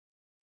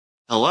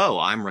Hello,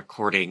 I'm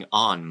recording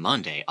on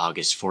Monday,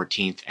 August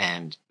 14th,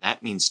 and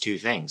that means two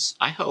things.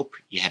 I hope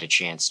you had a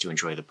chance to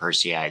enjoy the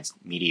Perseids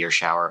meteor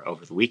shower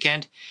over the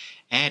weekend,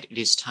 and it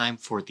is time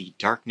for the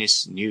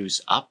Darkness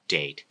News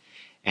Update.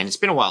 And it's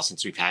been a while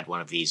since we've had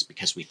one of these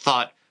because we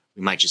thought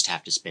we might just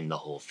have to spin the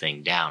whole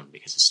thing down,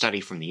 because a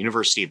study from the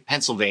University of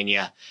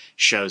Pennsylvania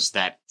shows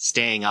that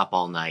staying up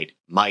all night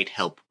might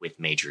help with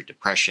major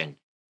depression.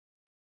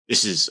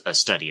 This is a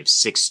study of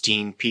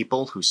 16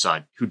 people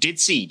who did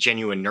see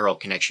genuine neural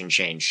connection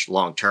change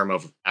long term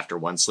after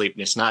one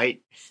sleepless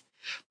night.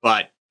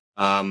 But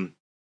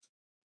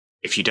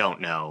if you don't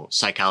know,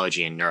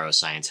 psychology and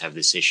neuroscience have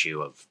this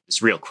issue of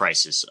this real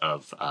crisis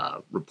of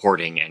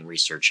reporting and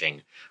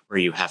researching, where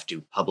you have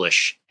to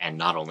publish and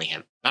not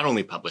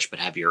only publish but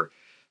have your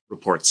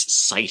reports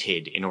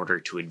cited in order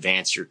to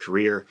advance your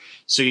career.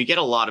 So you get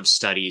a lot of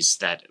studies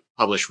that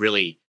publish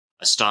really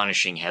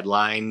astonishing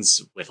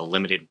headlines with a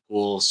limited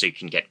pool, so you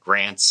can get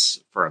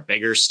grants for a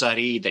bigger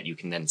study that you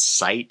can then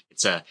cite.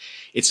 It's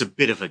a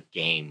bit of a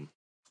game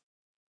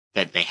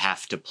that they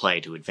have to play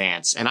to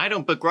advance, and I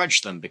don't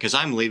begrudge them, because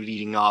I'm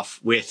leading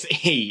off with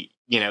a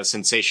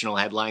sensational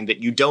headline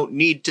that you don't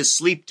need to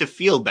sleep to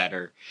feel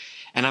better,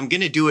 and I'm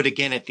going to do it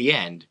again at the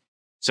end.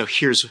 So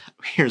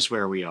here's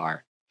where we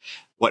are.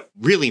 What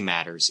really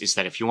matters is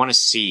that if you want to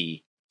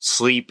see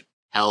sleep,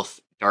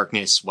 health,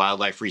 darkness,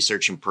 wildlife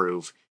research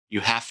improve, you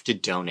have to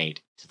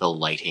donate to the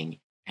Lighting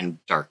and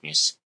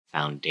Darkness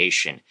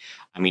Foundation.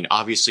 I mean,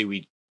 obviously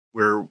we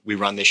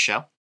run this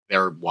show.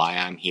 They're why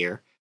I'm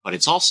here, but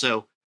it's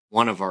also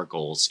one of our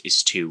goals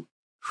is to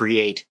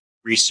create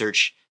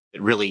research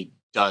that really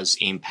does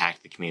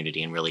impact the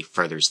community and really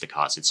furthers the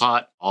cause. It's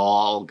not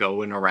all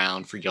going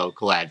around for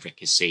local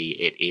advocacy.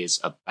 It is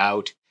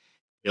about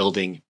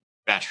building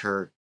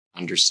better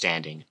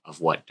understanding of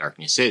what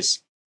darkness is.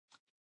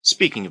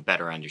 Speaking of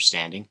better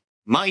understanding,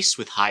 mice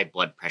with high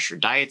blood pressure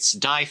diets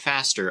die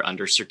faster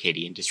under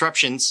circadian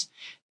disruptions.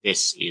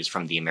 This is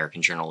from the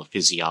American Journal of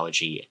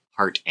Physiology,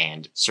 Heart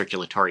and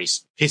Circulatory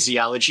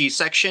Physiology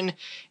section.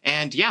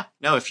 And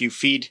if you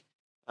feed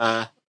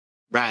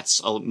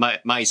mice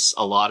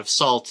a lot of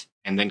salt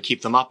and then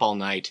keep them up all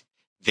night,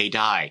 they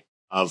die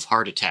of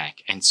heart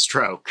attack and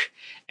stroke.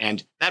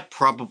 And that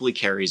probably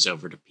carries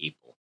over to people.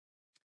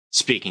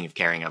 Speaking of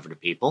carrying over to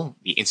people,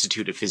 the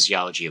Institute of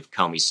Physiology of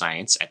Komi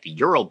Science at the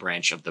Ural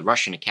branch of the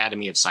Russian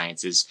Academy of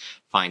Sciences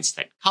finds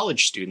that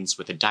college students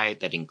with a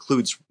diet that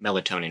includes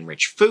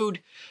melatonin-rich food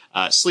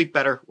sleep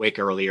better, wake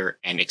earlier,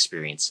 and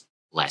experience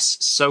less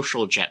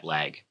social jet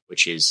lag,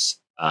 which is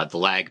the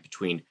lag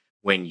between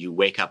when you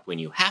wake up when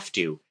you have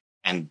to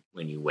and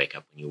when you wake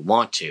up when you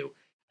want to.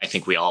 I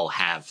think we all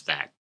have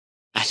that.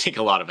 I think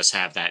a lot of us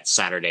have that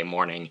Saturday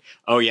morning.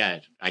 Oh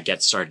yeah, I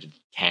get started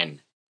at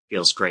 10.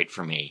 Feels great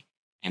for me.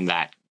 And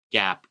that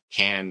gap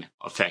can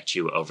affect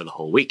you over the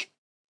whole week.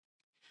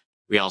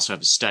 We also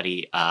have a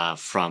study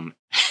from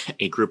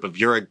a group of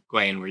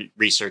Uruguayan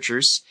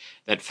researchers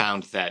that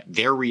found that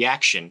their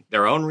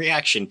own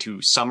reaction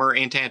to summer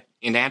in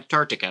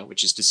Antarctica,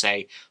 which is to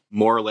say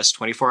more or less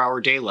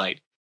 24-hour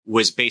daylight,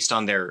 was based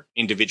on their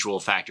individual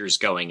factors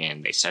going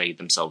in. They studied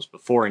themselves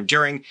before and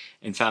during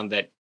and found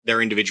that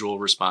their individual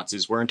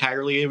responses were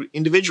entirely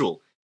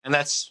individual. And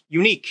that's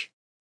unique.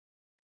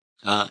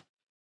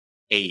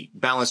 A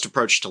balanced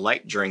approach to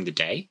light during the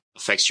day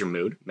affects your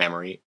mood,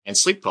 memory, and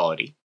sleep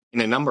quality in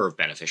a number of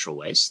beneficial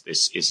ways.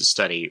 This is a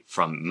study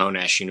from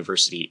Monash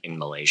University in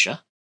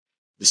Malaysia.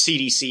 The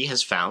CDC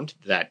has found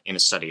that in a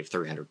study of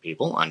 300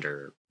 people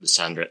under the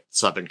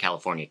Southern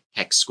California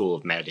Tech School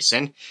of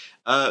Medicine,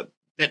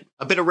 that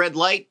a bit of red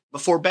light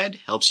before bed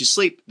helps you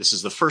sleep. This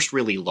is the first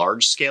really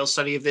large-scale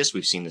study of this.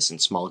 We've seen this in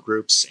small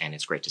groups, and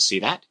it's great to see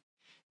that.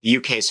 The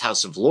UK's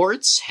House of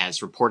Lords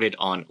has reported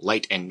on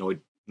light and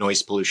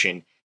noise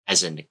pollution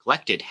as a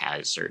neglected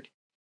hazard.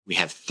 We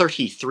have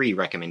 33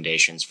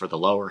 recommendations for the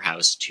lower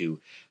house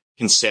to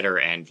consider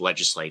and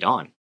legislate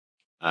on.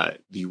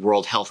 The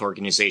World Health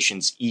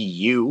Organization's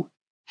EU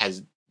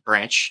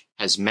branch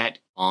has met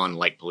on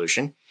light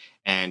pollution,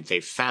 and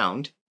they've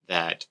found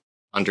that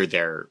under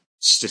their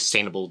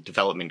Sustainable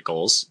Development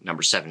Goals,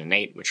 number 7 and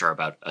 8, which are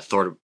about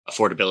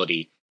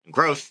affordability and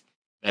growth,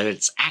 that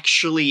it's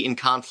actually in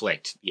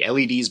conflict. The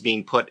LEDs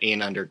being put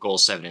in under Goal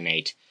 7 and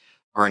 8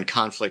 are in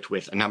conflict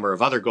with a number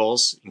of other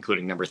goals,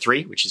 including number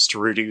 3, which is to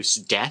reduce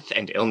death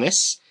and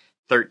illness,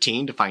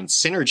 13, to find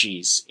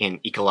synergies in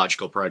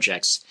ecological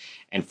projects,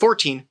 and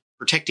 14,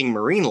 protecting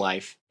marine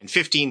life, and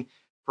 15,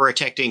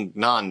 protecting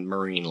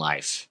non-marine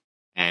life.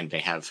 And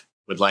they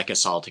would like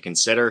us all to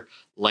consider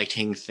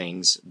lighting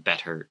things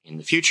better in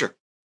the future.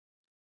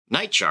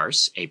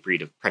 Nightjars, a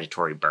breed of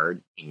predatory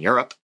bird in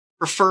Europe,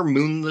 prefer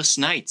moonless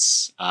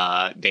nights.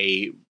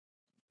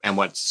 And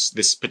what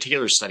this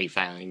particular study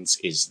finds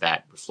is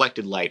that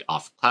reflected light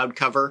off cloud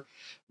cover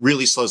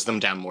really slows them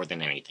down more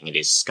than anything. It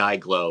is sky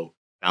glow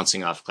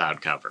bouncing off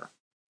cloud cover.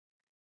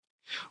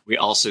 We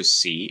also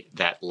see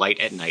that light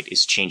at night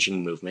is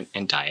changing movement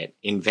and diet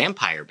in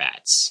vampire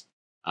bats.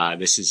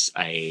 This is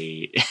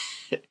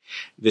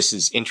this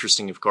is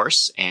interesting, of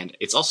course, and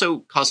it's also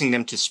causing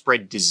them to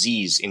spread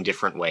disease in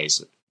different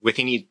ways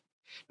within,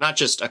 not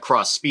just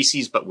across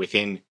species, but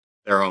within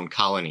their own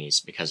colonies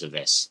because of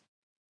this.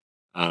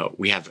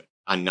 We have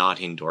a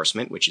not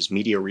endorsement, which is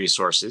Media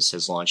Resources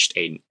has launched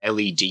an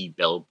LED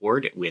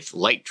billboard with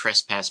light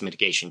trespass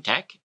mitigation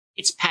tech.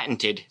 It's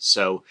patented,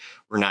 so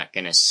we're not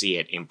going to see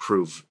it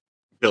improve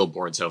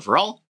billboards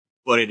overall,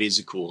 but it is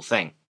a cool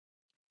thing.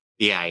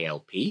 The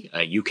ILP,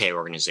 a UK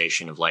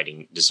organization of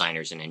lighting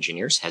designers and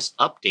engineers, has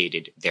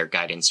updated their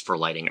guidance for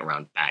lighting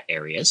around bat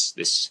areas.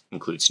 This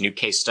includes new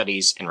case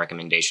studies and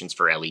recommendations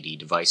for LED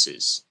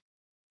devices.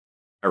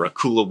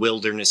 Arikula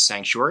Wilderness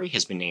Sanctuary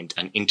has been named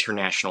an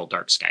International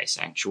Dark Sky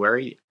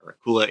Sanctuary.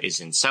 Arikula is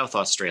in South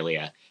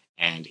Australia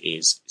and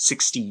is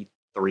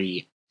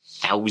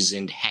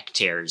 63,000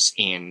 hectares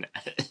in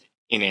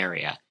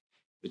area.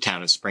 The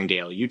town of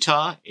Springdale,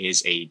 Utah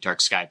is a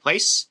dark sky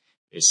place.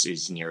 This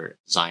is near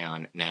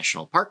Zion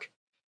National Park.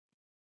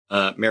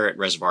 Merritt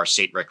Reservoir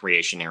State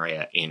Recreation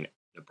Area in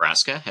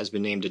Nebraska has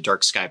been named a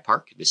dark sky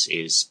park. This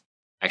is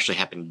actually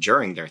happened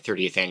during their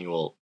 30th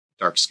annual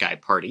dark sky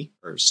party,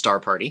 or star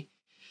party.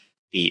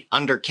 The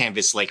Under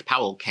Canvas Lake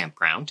Powell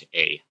Campground,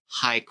 a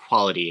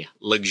high-quality,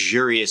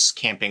 luxurious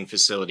camping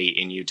facility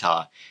in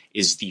Utah,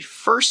 is the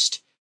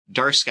first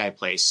dark sky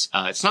place.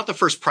 It's not the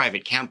first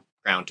private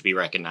campground to be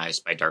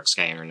recognized by Dark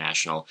Sky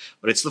International,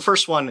 but it's the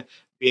first one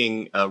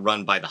being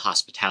run by the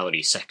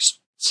hospitality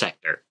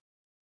sector.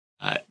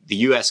 The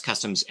U.S.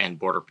 Customs and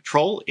Border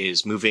Patrol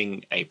is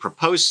moving a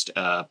proposed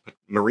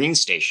marine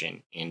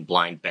station in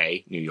Blind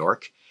Bay, New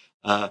York,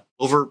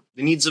 over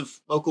the needs of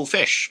local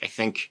fish. I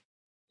think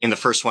in the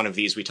first one of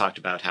these, we talked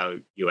about how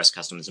U.S.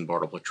 Customs and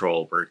Border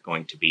Patrol were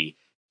going to be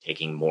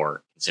taking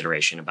more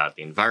consideration about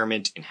the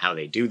environment and how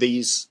they do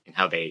these, and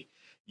how they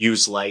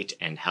use light,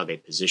 and how they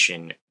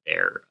position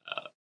their,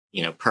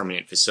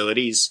 permanent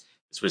facilities.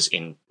 This was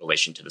in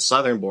relation to the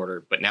southern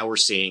border, but now we're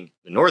seeing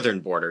the northern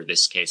border,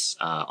 this case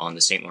on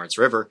the St. Lawrence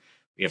River.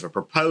 We have a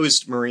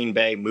proposed marine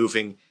bay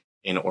moving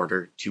in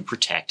order to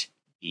protect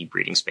the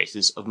breeding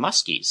spaces of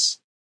muskies.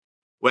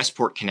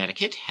 Westport,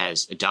 Connecticut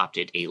has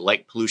adopted a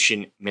light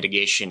pollution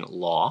mitigation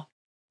law.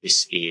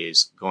 This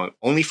is going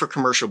only for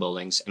commercial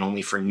buildings and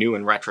only for new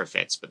and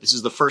retrofits, but this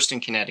is the first in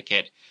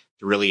Connecticut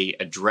to really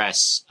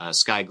address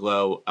sky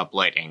glow,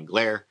 uplight, and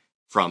glare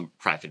from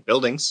private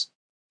buildings.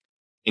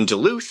 In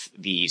Duluth,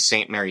 the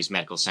St. Mary's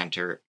Medical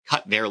Center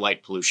cut their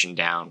light pollution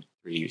down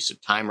through the use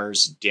of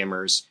timers,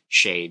 dimmers,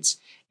 shades.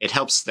 It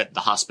helps that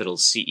the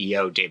hospital's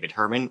CEO, David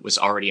Herman, was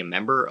already a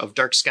member of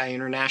Dark Sky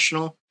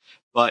International,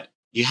 but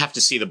you have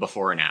to see the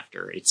before and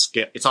after. It's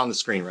on the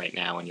screen right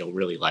now, and you'll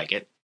really like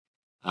it.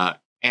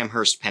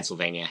 Amherst,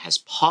 Pennsylvania, has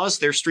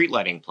paused their street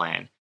lighting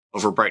plan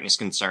over brightness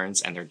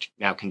concerns, and they're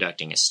now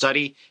conducting a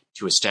study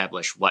to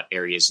establish what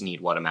areas need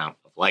what amount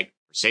of light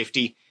for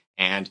safety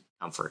and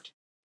comfort.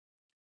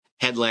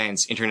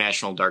 Headlands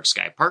International Dark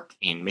Sky Park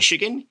in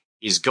Michigan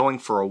is going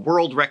for a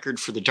world record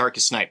for the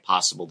darkest night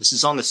possible. This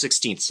is on the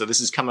 16th, so this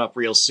is coming up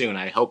real soon.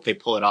 I hope they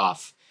pull it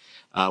off.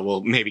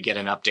 We'll maybe get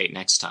an update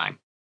next time.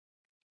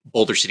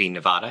 Boulder City,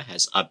 Nevada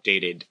has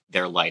updated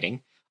their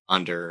lighting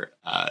under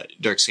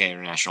Dark Sky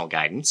International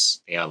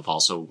guidance. They have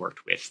also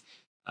worked with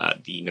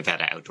the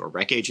Nevada Outdoor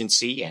Rec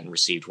Agency and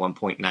received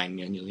 $1.9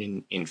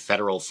 million in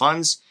federal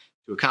funds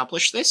to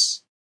accomplish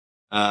this.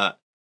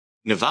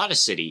 Nevada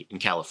City in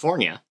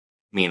California,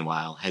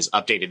 meanwhile, has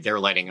updated their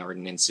lighting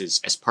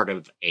ordinances as part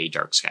of a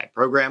Dark Sky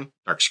program,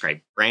 Dark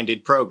Sky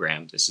branded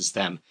program. This is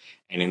them.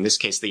 And in this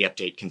case, the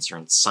update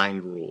concerns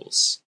sign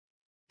rules.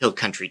 Hill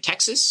Country,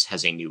 Texas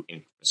has a new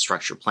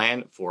infrastructure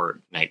plan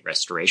for night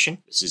restoration.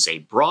 This is a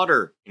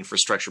broader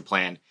infrastructure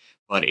plan,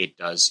 but it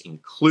does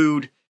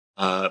include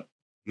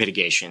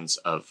mitigations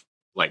of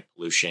light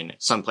pollution.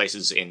 Some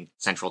places in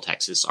central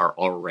Texas are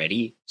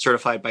already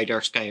certified by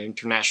Dark Sky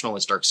International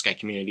as dark sky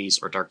communities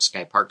or dark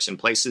sky parks and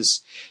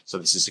places, so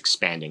this is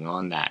expanding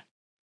on that.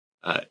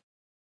 The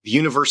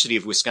University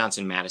of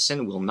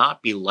Wisconsin-Madison will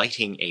not be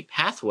lighting a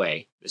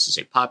pathway. This is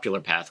a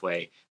popular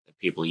pathway that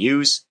people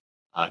use.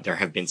 There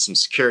have been some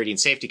security and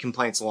safety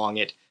complaints along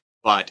it,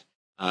 but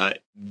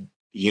the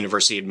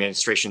university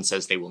administration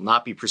says they will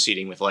not be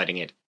proceeding with lighting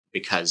it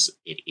because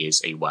it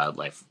is a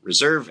wildlife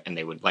reserve and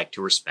they would like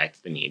to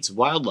respect the needs of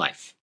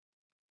wildlife.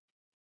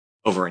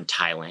 Over in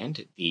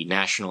Thailand, the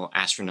National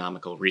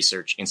Astronomical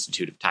Research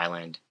Institute of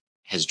Thailand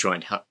has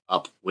joined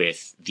up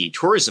with the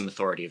Tourism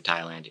Authority of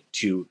Thailand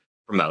to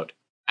promote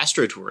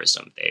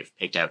astrotourism. They've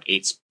picked out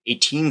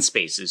 18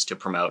 spaces to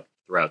promote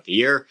throughout the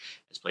year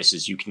as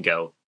places you can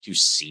go to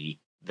see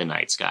the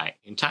night sky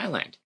in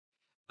Thailand.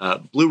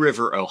 Blue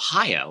River,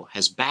 Ohio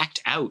has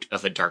backed out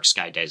of a dark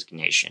sky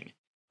designation.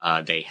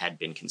 They had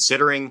been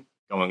considering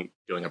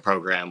doing a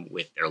program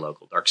with their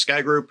local dark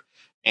sky group,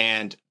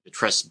 and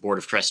the Board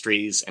of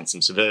Trustees and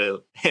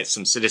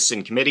some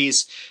citizen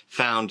committees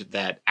found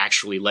that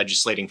actually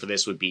legislating for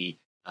this would be,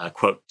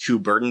 quote, too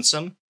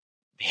burdensome.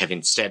 They have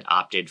instead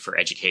opted for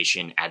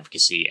education,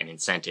 advocacy, and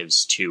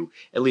incentives to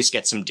at least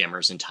get some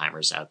dimmers and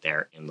timers out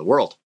there in the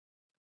world.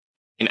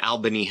 In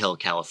Albany Hill,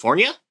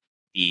 California,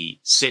 the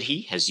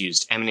city has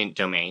used eminent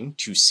domain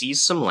to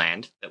seize some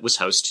land that was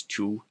host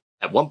to,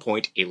 at one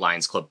point, a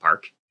Lions Club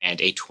park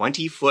and a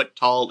 20-foot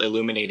tall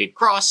illuminated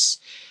cross.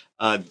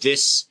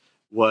 This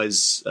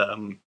was,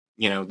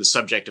 the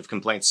subject of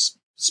complaints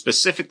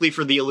specifically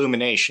for the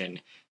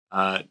illumination.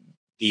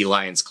 The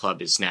Lions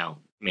Club is now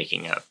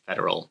making a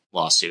federal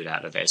lawsuit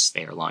out of this.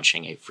 They are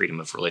launching a freedom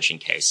of religion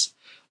case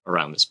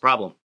around this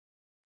problem.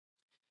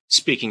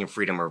 Speaking of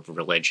freedom of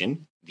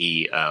religion,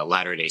 the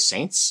Latter-day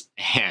Saints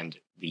and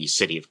the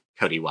city of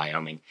Cody,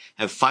 Wyoming,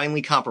 have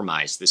finally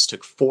compromised. This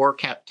took 4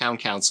 town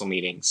council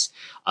meetings,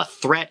 a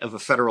threat of a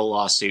federal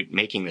lawsuit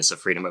making this a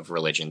freedom of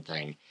religion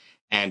thing,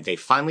 and they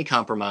finally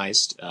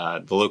compromised.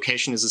 The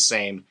location is the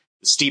same,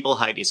 the steeple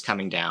height is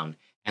coming down,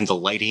 and the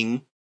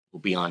lighting will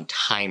be on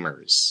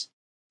timers.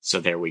 So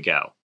there we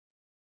go.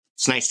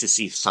 It's nice to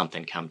see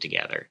something come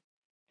together.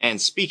 And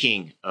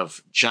speaking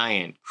of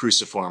giant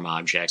cruciform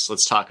objects,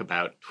 let's talk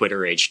about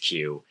Twitter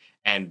HQ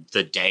and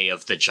the day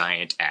of the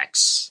giant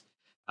X.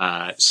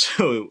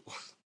 So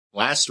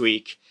last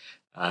week,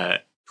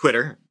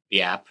 Twitter,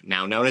 the app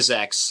now known as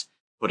X,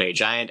 put a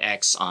giant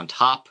X on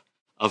top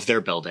of their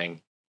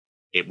building.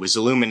 It was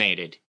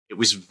illuminated. It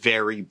was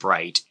very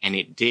bright, and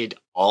it did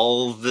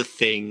all the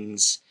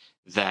things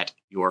that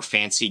your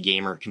fancy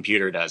gamer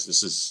computer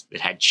does. It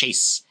had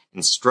chase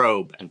and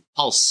strobe and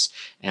pulse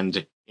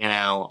and,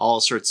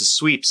 all sorts of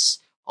sweeps,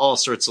 all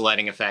sorts of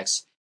lighting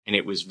effects, and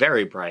it was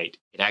very bright.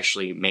 It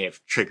actually may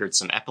have triggered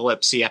some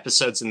epilepsy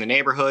episodes in the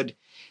neighborhood.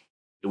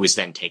 It was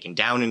then taken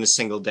down in a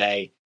single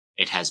day.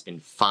 It has been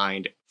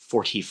fined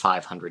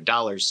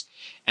 $4,500.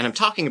 And I'm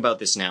talking about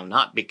this now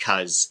not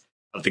because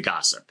of the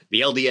gossip. The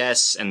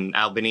LDS and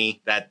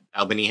Albany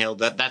Hill,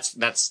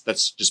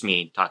 that's just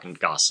me talking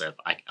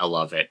gossip. I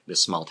love it.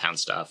 This small town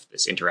stuff,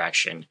 this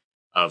interaction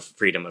of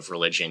freedom of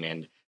religion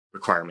and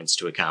requirements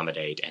to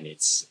accommodate, and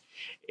it's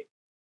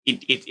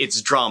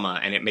drama,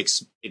 and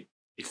it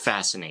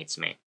fascinates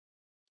me.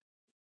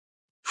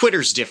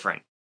 Twitter's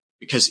different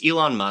because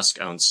Elon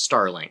Musk owns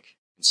Starlink.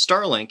 And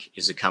Starlink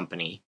is a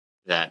company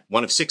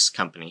one of 6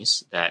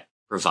 companies that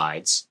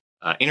provides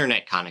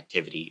internet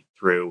connectivity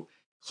through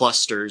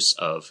clusters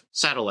of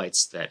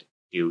satellites that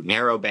do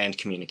narrowband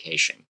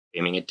communication,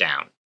 beaming it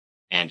down.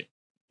 And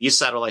these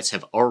satellites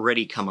have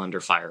already come under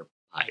fire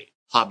by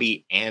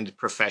hobby and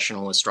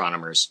professional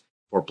astronomers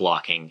for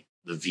blocking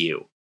the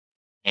view.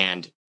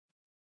 And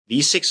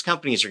these 6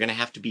 companies are going to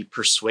have to be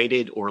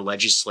persuaded or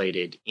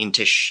legislated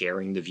into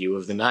sharing the view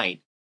of the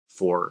night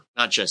for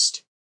not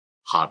just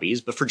hobbies,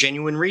 but for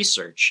genuine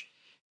research.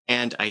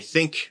 And I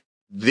think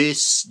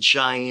this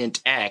giant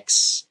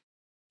X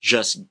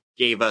just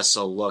gave us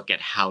a look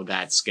at how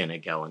that's going to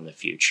go in the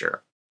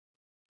future.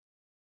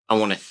 I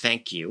want to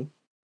thank you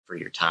for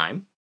your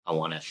time. I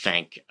want to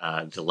thank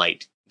the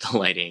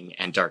Lighting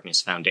and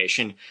Darkness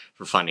Foundation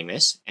for funding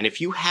this. And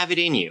if you have it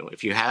in you,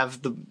 if you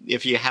have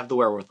the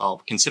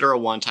wherewithal, consider a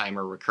one-time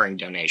or recurring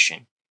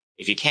donation.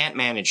 If you can't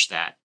manage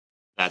that,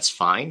 that's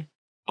fine.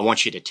 I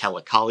want you to tell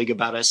a colleague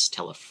about us,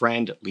 tell a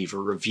friend, leave a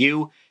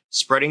review.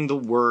 Spreading the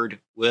word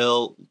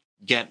will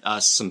get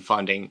us some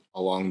funding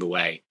along the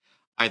way.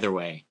 Either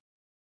way,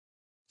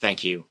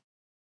 thank you.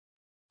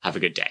 Have a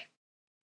good day.